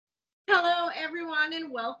everyone,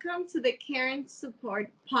 and welcome to the Caring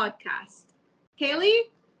Support Podcast. Kaylee,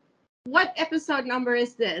 what episode number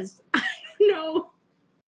is this? I don't know.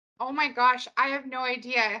 Oh my gosh, I have no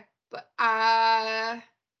idea. But We I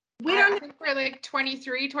don't. think we're like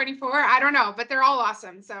 23, 24. I don't know, but they're all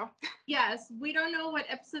awesome. So Yes, we don't know what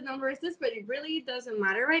episode number is this, but it really doesn't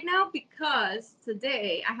matter right now because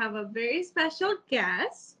today I have a very special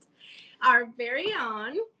guest, our very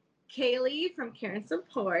own Kaylee from Caring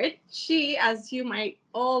Support. She, as you might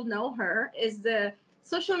all know her, is the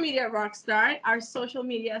social media rock star, our social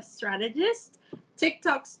media strategist,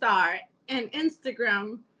 TikTok star, and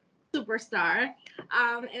Instagram superstar.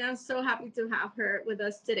 And I'm so happy to have her with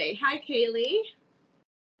us today. Hi, Kaylee.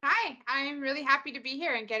 hi, I'm really happy to be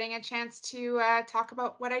here and getting a chance to talk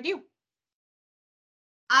about what I do.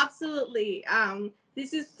 Absolutely.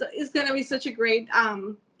 This is going to be such a great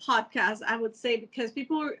podcast, I would say, because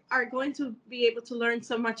people are going to be able to learn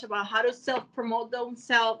so much about how to self-promote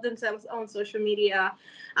themselves on social media,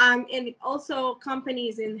 and also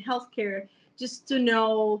companies in healthcare, just to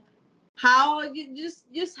know how you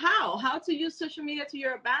just how to use social media to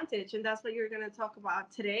your advantage, and that's what you're going to talk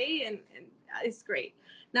about today, and it's great.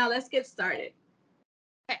 Now let's get started.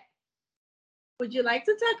 Okay. Would you like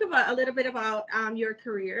to talk about a little bit about your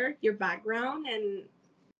career, your background, and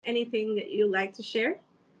anything that you like to share?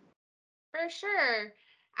 For sure.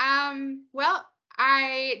 Well,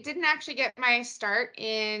 I didn't actually get my start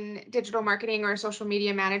in digital marketing or social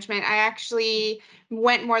media management. I actually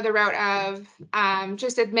went more the route of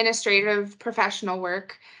just administrative professional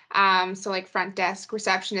work. So like front desk,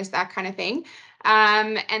 receptionist, that kind of thing.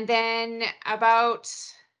 And then about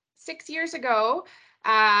 6 years ago,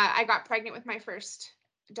 I got pregnant with my first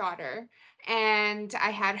daughter. And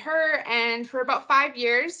I had her, and for about 5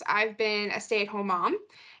 years, I've been a stay-at-home mom.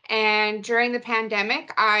 And during the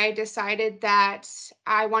pandemic, I decided that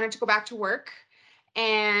I wanted to go back to work,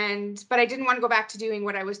 but I didn't want to go back to doing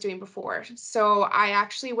what I was doing before. So I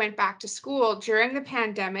actually went back to school during the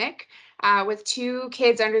pandemic with two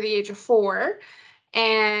kids under the age of 4.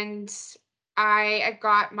 And I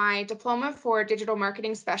got my diploma for digital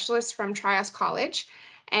marketing specialist from Trias College.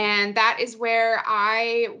 And that is where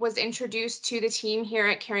I was introduced to the team here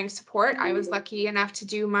at Caring Support. I was lucky enough to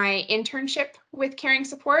do my internship with Caring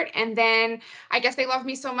Support. And then I guess they loved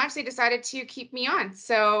me so much, they decided to keep me on.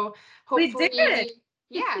 So We did it. hopefully,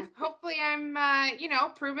 yeah, hopefully I'm,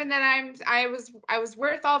 proven that I was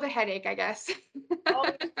worth all the headache, I guess. Oh,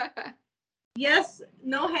 yes,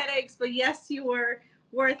 no headaches, but yes, you were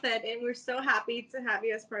worth it, and we're so happy to have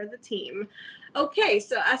you as part of the team. Okay,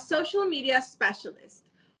 so as social media specialist,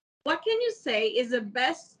 what can you say is the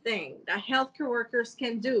best thing that healthcare workers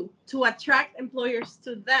can do to attract employers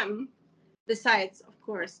to them, besides, of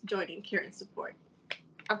course, joining Caring Support?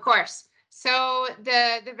 Of course. So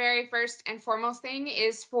the very first and foremost thing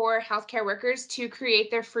is for healthcare workers to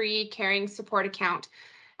create their free Caring Support account.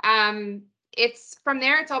 It's from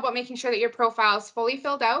there, it's all about making sure that your profile is fully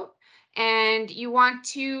filled out, and you want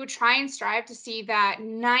to try and strive to see that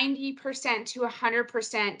 90% to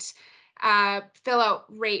 100% fill out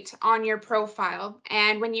rate on your profile.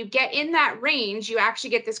 And when you get in that range, you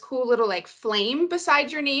actually get this cool little like flame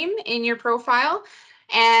beside your name in your profile.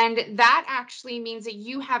 And that actually means that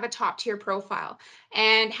you have a top tier profile.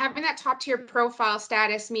 And having that top tier profile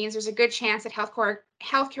status means there's a good chance that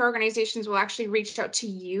healthcare organizations will actually reach out to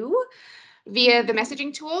you via the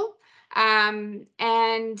messaging tool. And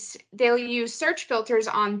they'll use search filters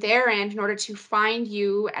on their end in order to find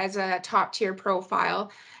you as a top tier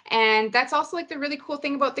profile. And that's also like the really cool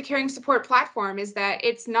thing about the Caring Support platform is that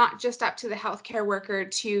it's not just up to the healthcare worker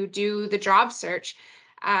to do the job search.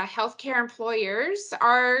 Healthcare employers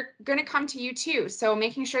are going to come to you too. So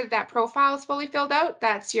making sure that profile is fully filled out,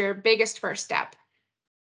 that's your biggest first step.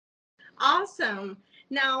 Awesome.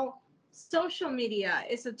 Now, social media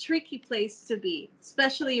is a tricky place to be,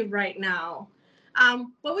 especially right now.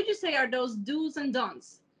 What would you say are those do's and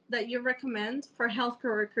don'ts that you recommend for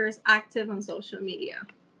healthcare workers active on social media?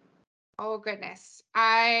 Oh, goodness.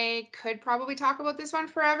 I could probably talk about this one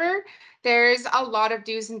forever. There's a lot of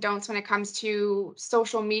do's and don'ts when it comes to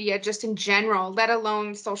social media, just in general, let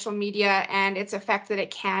alone social media and its effect that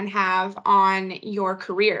it can have on your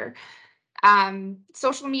career.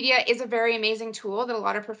 Social media is a very amazing tool that a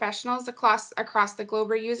lot of professionals across the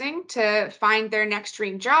globe are using to find their next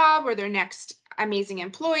dream job or their next amazing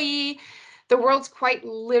employee. The world's quite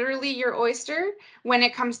literally your oyster when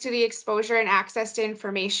it comes to the exposure and access to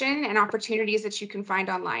information and opportunities that you can find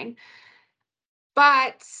online.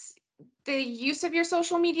 But the use of your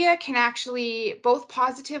social media can actually both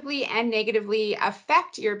positively and negatively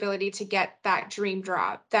affect your ability to get that dream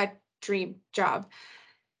job.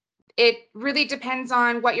 it really depends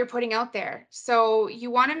on what you're putting out there. So you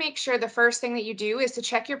want to make sure the first thing that you do is to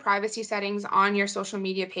check your privacy settings on your social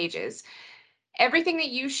media pages. Everything that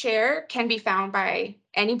you share can be found by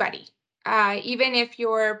anybody. Even if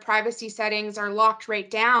your privacy settings are locked right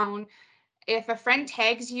down, if a friend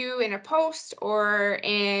tags you in a post or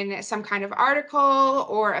in some kind of article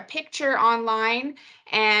or a picture online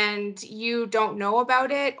and you don't know about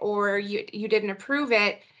it or you didn't approve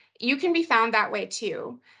it, you can be found that way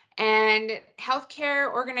too. And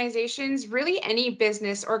healthcare organizations, really any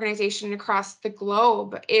business organization across the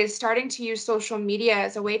globe, is starting to use social media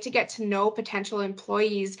as a way to get to know potential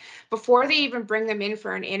employees before they even bring them in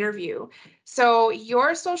for an interview. So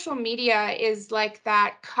your social media is like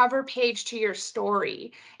that cover page to your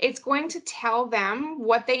story. It's going to tell them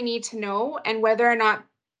what they need to know and whether or not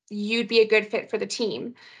you'd be a good fit for the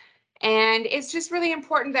team. And it's just really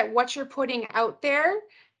important that what you're putting out there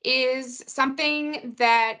is something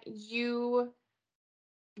that you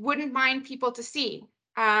wouldn't mind people to see.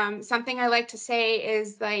 Something I like to say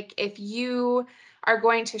is like, if you are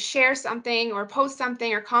going to share something or post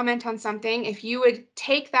something or comment on something, if you would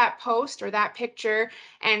take that post or that picture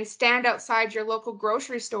and stand outside your local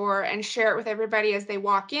grocery store and share it with everybody as they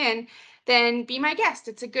walk in, then be my guest.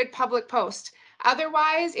 It's a good public post.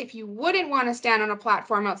 Otherwise, if you wouldn't want to stand on a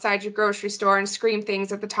platform outside your grocery store and scream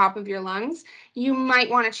things at the top of your lungs, you might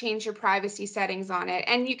want to change your privacy settings on it.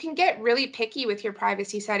 And you can get really picky with your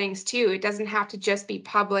privacy settings too. It doesn't have to just be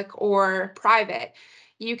public or private.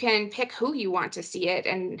 You can pick who you want to see it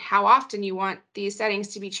and how often you want these settings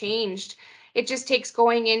to be changed. It just takes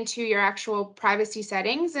going into your actual privacy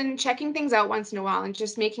settings and checking things out once in a while and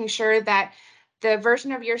just making sure that the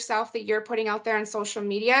version of yourself that you're putting out there on social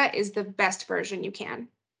media is the best version you can.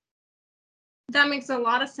 That makes a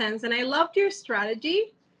lot of sense. And I loved your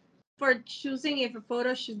strategy for choosing if a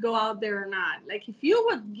photo should go out there or not. Like if you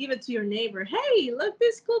would give it to your neighbor, hey, look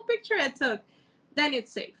this cool picture I took, then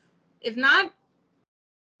it's safe. If not,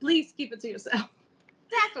 please keep it to yourself.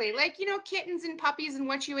 Exactly. Like, kittens and puppies and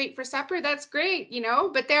what you ate for supper, that's great,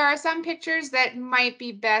 but there are some pictures that might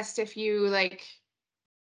be best if you like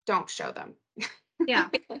don't show them. Yeah,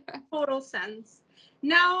 total sense.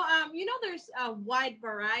 Now, there's a wide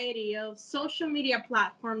variety of social media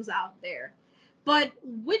platforms out there, but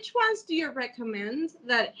which ones do you recommend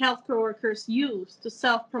that healthcare workers use to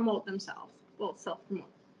self promote themselves? Well, self promote.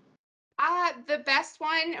 The best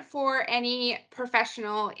one for any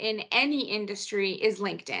professional in any industry is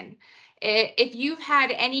LinkedIn. If you've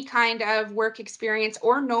had any kind of work experience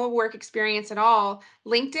or no work experience at all,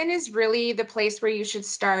 LinkedIn is really the place where you should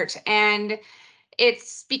start. And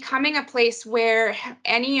it's becoming a place where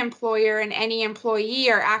any employer and any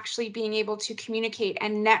employee are actually being able to communicate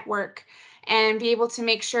and network and be able to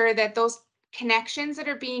make sure that those connections that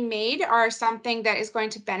are being made are something that is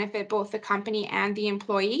going to benefit both the company and the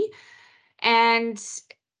employee. And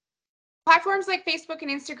platforms like Facebook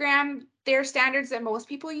and Instagram, they're standards that most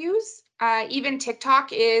people use. Even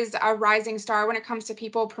TikTok is a rising star when it comes to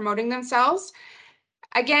people promoting themselves.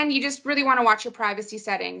 Again, you just really want to watch your privacy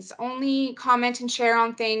settings. Only comment and share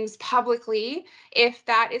on things publicly if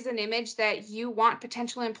that is an image that you want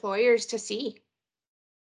potential employers to see.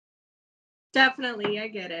 Definitely, I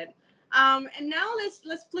get it. And now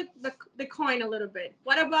let's flip the coin a little bit.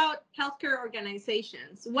 What about healthcare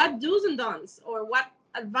organizations? What do's and don'ts, or what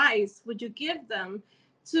advice would you give them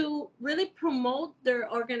to really promote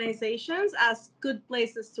their organizations as good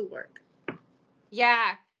places to work?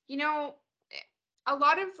 Yeah, you know, a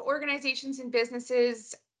lot of organizations and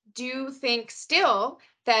businesses do think still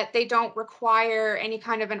that they don't require any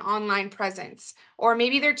kind of an online presence, or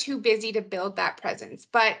maybe they're too busy to build that presence.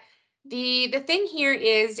 But the thing here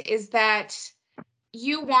is that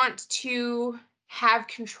you want to have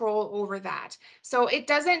control over that. So it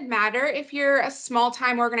doesn't matter if you're a small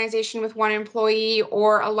time organization with one employee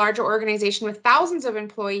or a larger organization with thousands of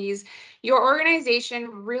employees. Your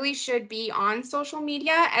organization really should be on social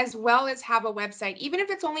media as well as have a website, even if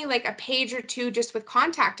it's only like a page or two just with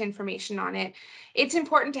contact information on it. It's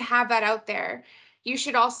important to have that out there. You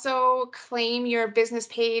should also claim your business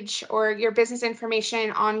page or your business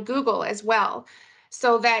information on Google as well,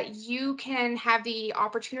 so that you can have the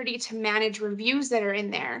opportunity to manage reviews that are in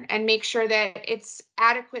there and make sure that it's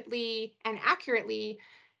adequately and accurately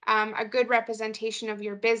a good representation of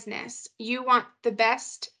your business. You want the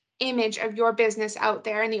best image of your business out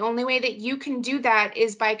there. And the only way that you can do that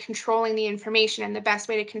is by controlling the information. And the best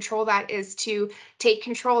way to control that is to take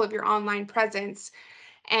control of your online presence.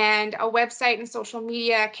 And a website and social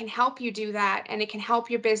media can help you do that. And it can help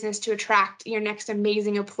your business to attract your next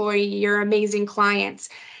amazing employee, your amazing clients.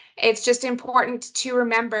 It's just important to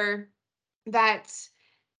remember that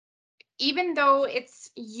even though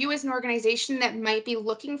it's you as an organization that might be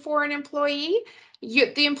looking for an employee,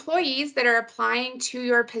 the employees that are applying to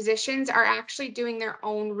your positions are actually doing their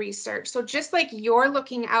own research. So just like you're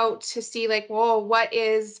looking out to see like, whoa, what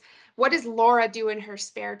does Laura do in her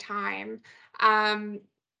spare time? Um,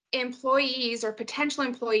 Employees or potential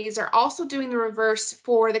employees are also doing the reverse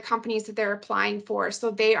for the companies that they're applying for.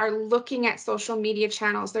 So they are looking at social media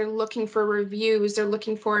channels, they're looking for reviews, they're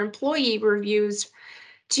looking for employee reviews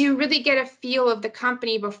to really get a feel of the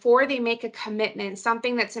company before they make a commitment,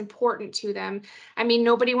 something that's important to them. I mean,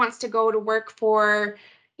 nobody wants to go to work for,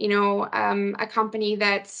 a company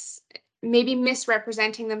that's maybe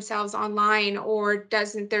misrepresenting themselves online or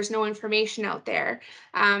there's no information out there.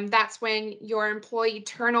 That's when your employee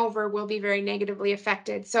turnover will be very negatively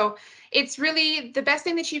affected. So it's really the best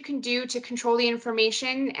thing that you can do to control the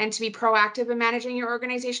information and to be proactive in managing your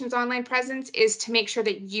organization's online presence is to make sure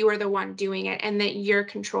that you are the one doing it and that you're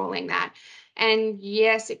controlling that. And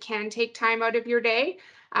yes, it can take time out of your day,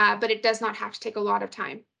 but it does not have to take a lot of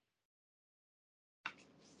time.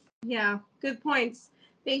 Yeah, good points.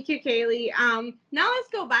 Thank you, Kaylee. Now let's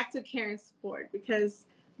go back to care and support because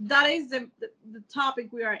that is the topic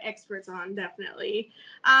we are experts on, definitely.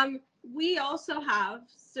 We also have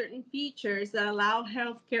certain features that allow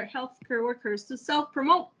healthcare workers to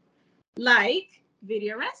self-promote, like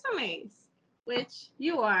video resumes, which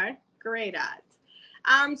you are great at.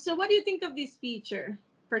 So what do you think of this feature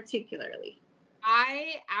particularly?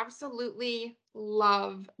 I absolutely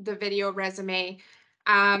love the video resume.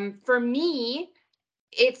 For me,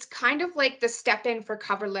 it's kind of like the step in for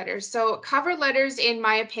cover letters. So, cover letters, in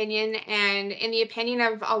my opinion, and in the opinion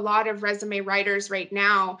of a lot of resume writers right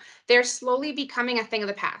now, they're slowly becoming a thing of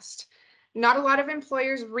the past. Not a lot of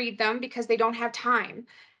employers read them because they don't have time.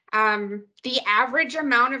 The average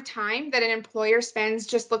amount of time that an employer spends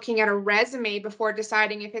just looking at a resume before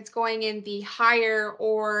deciding if it's going in the hire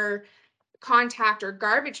or contact or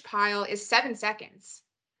garbage pile is 7 seconds.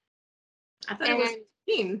 I thought it was And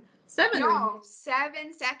 15. 7. no,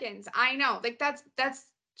 7 seconds. I know. Like that's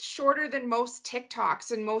shorter than most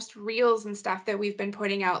TikToks and most reels and stuff that we've been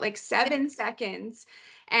putting out. Like 7 seconds.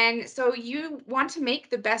 And so you want to make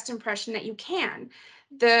the best impression that you can.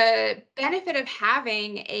 The benefit of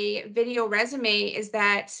having a video resume is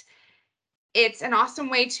that it's an awesome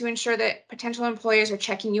way to ensure that potential employers are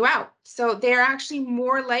checking you out. So they're actually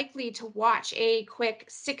more likely to watch a quick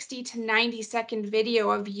 60 to 90-second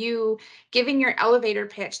video of you giving your elevator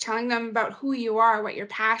pitch, telling them about who you are, what you're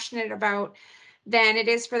passionate about, than it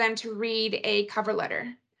is for them to read a cover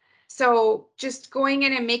letter. So just going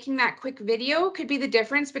in and making that quick video could be the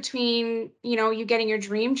difference between, you getting your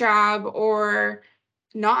dream job or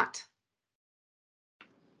not.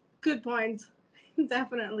 Good point.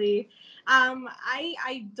 Definitely.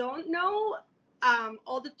 I don't know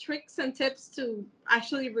all the tricks and tips to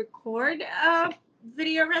actually record a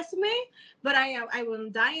video resume, but I will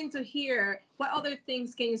dying to hear what other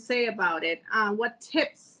things can you say about it. What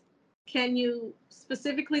tips can you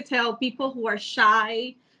specifically tell people who are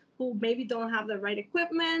shy, who maybe don't have the right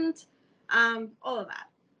equipment, all of that.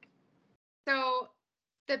 So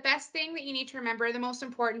the best thing that you need to remember, the most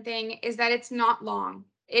important thing, is that it's not long.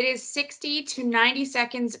 It is 60 to 90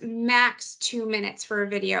 seconds, max 2 minutes for a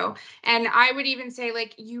video. And I would even say,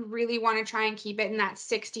 like, you really want to try and keep it in that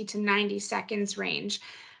 60 to 90 seconds range.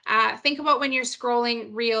 Think about when you're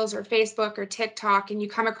scrolling Reels or Facebook or TikTok and you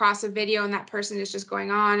come across a video and that person is just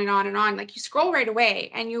going on and on and on. Like, you scroll right away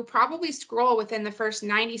and you probably scroll within the first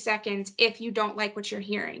 90 seconds if you don't like what you're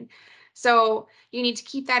hearing. So you need to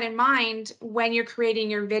keep that in mind when you're creating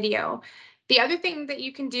your video. The other thing that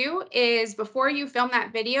you can do is before you film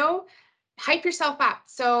that video, hype yourself up.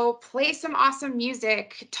 So play some awesome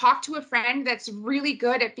music, talk to a friend that's really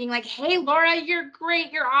good at being like, hey, Laura, you're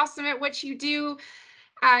great. You're awesome at what you do.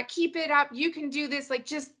 Keep it up. You can do this. Like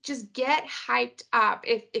just get hyped up.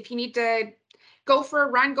 If you need to go for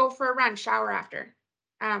a run, go for a run, shower after.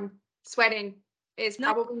 Sweating is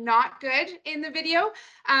No, probably not good in the video,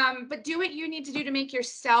 but do what you need to do to make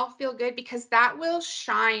yourself feel good because that will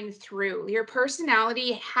shine through. Your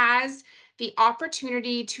personality has the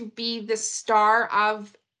opportunity to be the star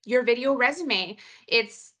of your video resume.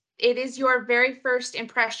 It is your very first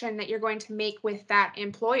impression that you're going to make with that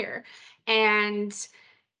employer. And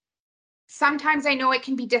sometimes I know it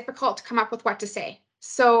can be difficult to come up with what to say.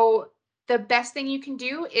 So the best thing you can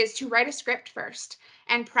do is to write a script first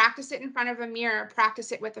and practice it in front of a mirror,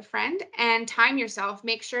 practice it with a friend, and time yourself.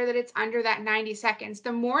 Make sure that it's under that 90 seconds.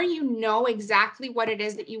 The more you know exactly what it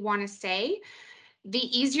is that you want to say,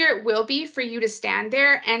 the easier it will be for you to stand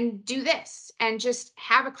there and do this and just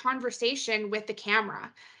have a conversation with the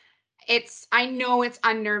camera. I know it's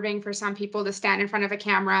unnerving for some people to stand in front of a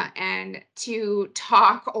camera and to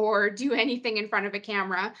talk or do anything in front of a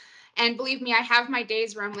camera. And believe me, I have my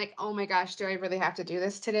days where I'm like, oh my gosh, do I really have to do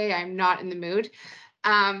this today? I'm not in the mood.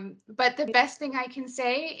 But the best thing I can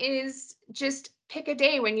say is just pick a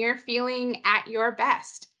day when you're feeling at your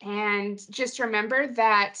best. And just remember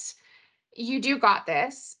that you do got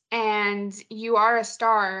this and you are a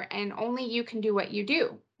star and only you can do what you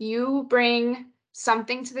do. You bring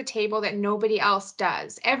something to the table that nobody else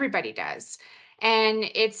does. Everybody does. And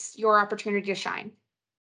it's your opportunity to shine.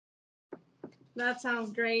 That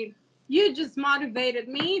sounds great. You just motivated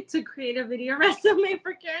me to create a video resume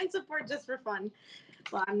for care and support just for fun.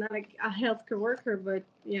 Well, I'm not a healthcare worker, but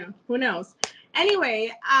who knows?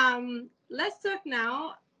 Anyway, let's talk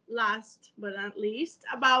now, last but not least,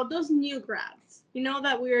 about those new grads. You know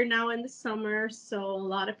that we are now in the summer, so a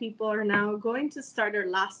lot of people are now going to start their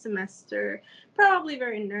last semester, probably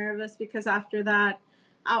very nervous because after that,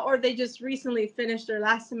 or they just recently finished their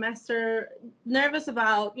last semester, nervous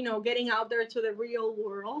about getting out there to the real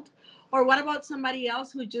world. Or what about somebody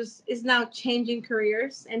else who just is now changing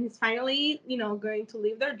careers and is finally, going to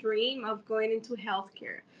live their dream of going into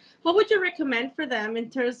healthcare? What would you recommend for them in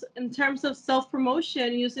terms of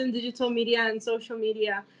self-promotion using digital media and social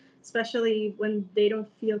media, especially when they don't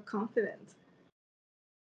feel confident?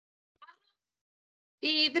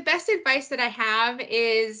 The best advice that I have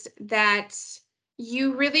is that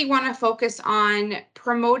you really want to focus on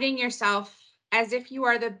promoting yourself as if you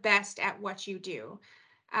are the best at what you do.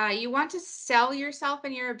 You want to sell yourself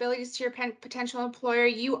and your abilities to your potential employer.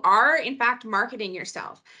 You are, in fact, marketing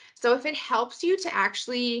yourself. So if it helps you to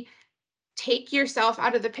actually take yourself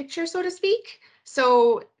out of the picture, so to speak.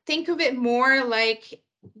 So think of it more like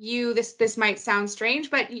this might sound strange,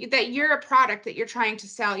 but that you're a product that you're trying to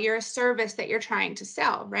sell. You're a service that you're trying to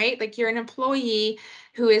sell, right? Like you're an employee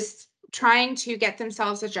who is trying to get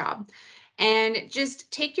themselves a job. And just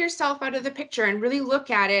take yourself out of the picture and really look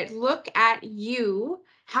at it. Look at you,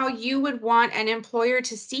 how you would want an employer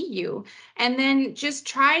to see you. And then just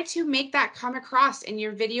try to make that come across in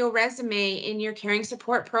your video resume, in your caring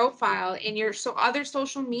support profile, in your other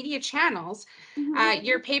social media channels,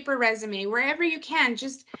 your paper resume, wherever you can.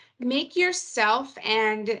 Just make yourself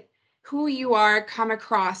and who you are come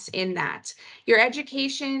across in that. Your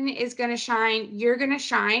education is going to shine, you're going to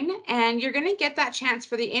shine, and you're going to get that chance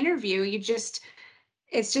for the interview.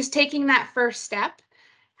 It's just taking that first step.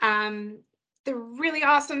 um, the really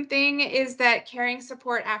awesome thing is that Caring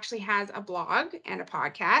Support actually has a blog and a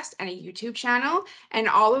podcast and a YouTube channel, and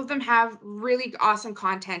all of them have really awesome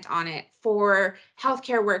content on it for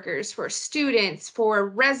healthcare workers, for students, for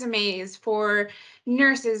resumes, for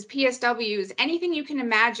nurses, PSWs, anything you can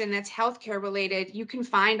imagine that's healthcare related, you can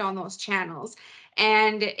find on those channels.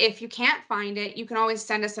 And if you can't find it, you can always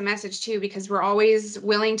send us a message too, because we're always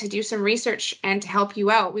willing to do some research and to help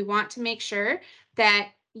you out. We want to make sure that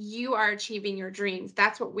you are achieving your dreams.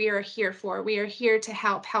 That's what we are here for. We are here to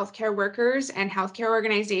help healthcare workers and healthcare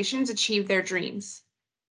organizations achieve their dreams.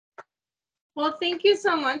 Well, thank you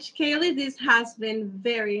so much, Kaylee. This has been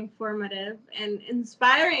very informative and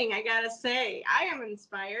inspiring, I gotta say. I am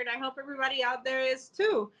inspired. I hope everybody out there is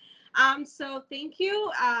too. So thank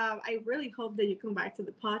you. I really hope that you come back to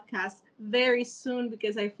the podcast very soon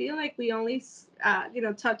because I feel like we only,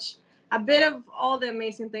 touch a bit of all the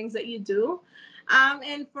amazing things that you do.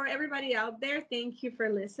 And for everybody out there, thank you for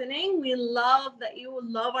listening. We love that you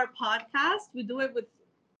love our podcast. We do it with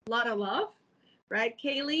a lot of love, right,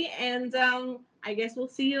 Kaylee? And I guess we'll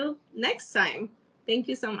see you next time. Thank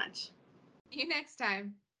you so much. See you next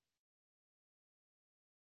time.